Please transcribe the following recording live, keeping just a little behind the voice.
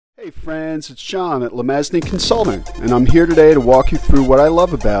Hey friends, it's John at LeMasney Consulting, and I'm here today to walk you through what I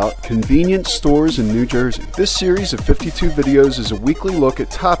love about convenience stores in New Jersey. This series of 52 videos is a weekly look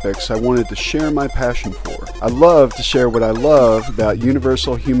at topics I wanted to share my passion for. I love to share what I love about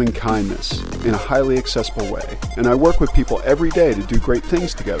universal human kindness in a highly accessible way, and I work with people every day to do great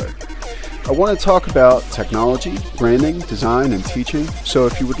things together. I want to talk about technology, branding, design, and teaching, so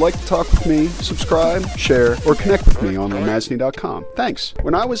if you would like to talk with me, subscribe, share, or connect with me on LeMasney.com. Thanks!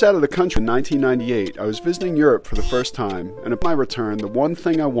 When I was out of the country in 1998, I was visiting Europe for the first time, and at my return, the one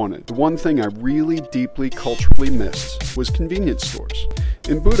thing I wanted, the one thing I really deeply culturally missed, was convenience stores.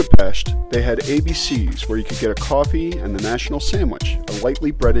 In Budapest, they had ABCs, where you could get a coffee and the national sandwich, a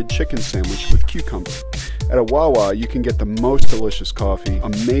lightly breaded chicken sandwich with cucumber. At a Wawa, you can get the most delicious coffee,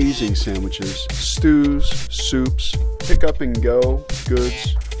 amazing sandwiches, stews, soups, pick up and go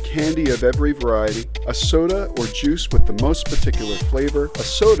goods, candy of every variety, a soda or juice with the most particular flavor, a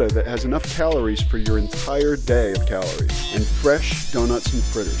soda that has enough calories for your entire day of calories, and fresh donuts and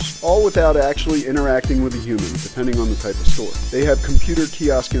fritters, all without actually interacting with a human, depending on the type of store. They have computer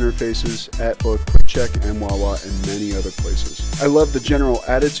kiosk interfaces at both chek and Wawa and many other places. I love the general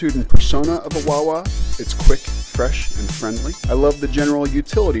attitude and persona of a Wawa. It's quick, fresh, and friendly. I love the general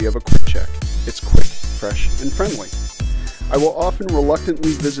utility of a chek. It's quick, fresh, and friendly. I will often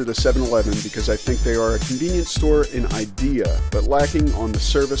reluctantly visit a 7-Eleven because I think they are a convenience store in idea, but lacking on the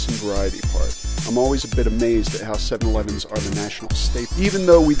service and variety part. I'm always a bit amazed at how 7-Elevens are the national staple. Even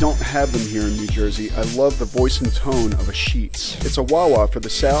though we don't have them here in New Jersey, I love the voice and tone of a Sheetz. It's a Wawa for the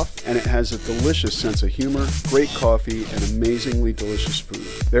South, and it has a delicious sense of humor, great coffee, and amazingly delicious food.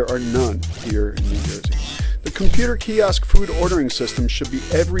 There are none here in New Jersey. The computer kiosk food ordering system should be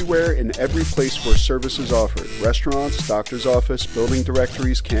everywhere in every place where service is offered. Restaurants, doctor's office, building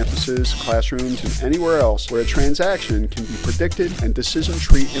directories, campuses, classrooms, and anywhere else where a transaction can be predicted and decision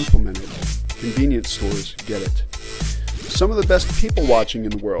tree implemented. Convenience stores get it. Some of the best people watching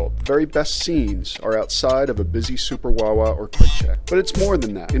in the world, the very best scenes, are outside of a busy Super Wawa or chek. But it's more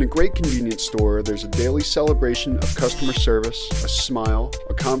than that. In a great convenience store, there's a daily celebration of customer service, a smile,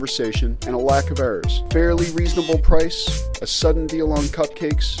 a conversation, and a lack of errors. Fairly reasonable price, a sudden deal on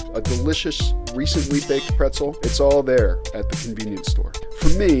cupcakes, a delicious, recently baked pretzel. It's all there at the convenience store. For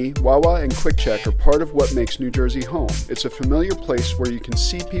me, Wawa and chek are part of what makes New Jersey home. It's a familiar place where you can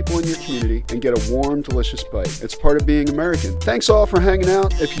see people in your community and get a warm, delicious bite. It's part of being American. Thanks all for hanging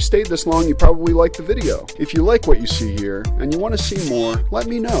out. If you stayed this long, you probably liked the video. If you like what you see here and you want to see more, let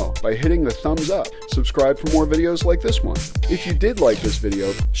me know by hitting the thumbs up. Subscribe for more videos like this one. If you did like this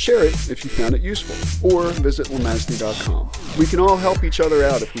video, share it if you found it useful, or visit LeMasney.com. We can all help each other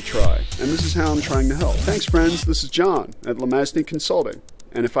out if we try, and this is how I'm trying to help. Thanks friends, this is John at LeMasney Consulting,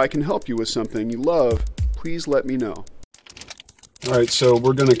 and if I can help you with something you love, please let me know. Alright, so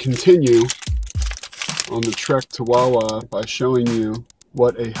we're going to continue on the trek to Wawa by showing you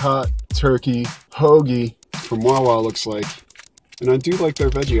what a hot turkey hoagie from Wawa looks like. And I do like their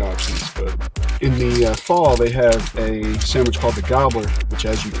veggie options, but in the fall they have a sandwich called the gobbler, which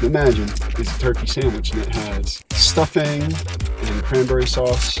as you can imagine is a turkey sandwich, and it has stuffing and cranberry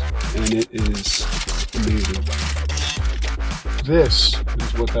sauce, and it is amazing. This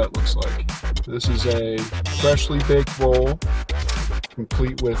is what that looks like. This is a freshly baked roll,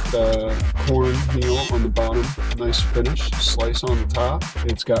 complete with cornmeal on the bottom, nice finish, slice on the top.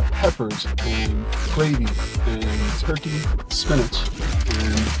 It's got peppers and gravy and turkey spinach.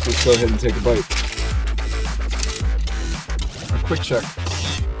 And let's go ahead and take a bite. A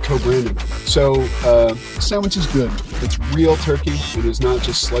chek, co-branding. So the sandwich is good. It's real turkey. It is not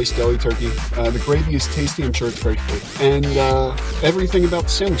just sliced deli turkey. The gravy is tasty. I'm sure it's very good. And everything about the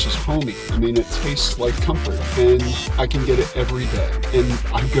sandwich is homey. I mean, it tastes like comfort, and I can get it every day. And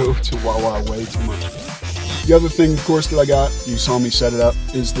I go to Wawa way too much. The other thing, of course, that I got, you saw me set it up,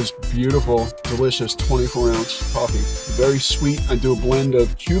 is this beautiful, delicious 24-ounce coffee. Very sweet. I do a blend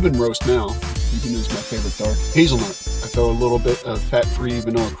of Cuban roast now. Cuban is my favorite dark. Hazelnut. I throw a little bit of fat-free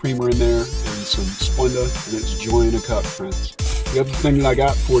vanilla creamer in there and some Splenda, and it's joy in a cup, friends. The other thing that I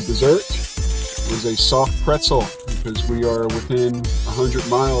got for dessert was a soft pretzel, because we are within 100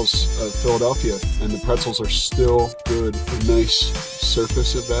 miles of Philadelphia, and the pretzels are still good. A nice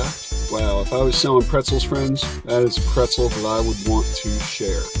surface of that. Wow, if I was selling pretzels, friends, that is a pretzel that I would want to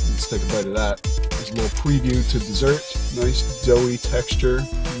share. Let's take a bite of that. There's a little preview to dessert. Nice doughy texture,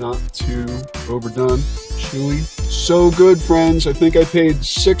 not too overdone. Chewy. So good, friends. I think I paid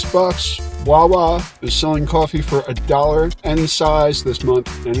 $6. Wawa is selling coffee for $1 any size this month,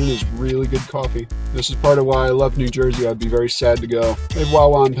 and it is really good coffee. This is part of why I love New Jersey. I'd be very sad to go. They have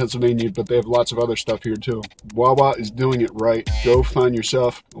Wawa in Pennsylvania, but they have lots of other stuff here too. Wawa is doing it right. Go find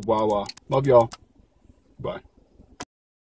yourself a Wawa. Love y'all. Bye.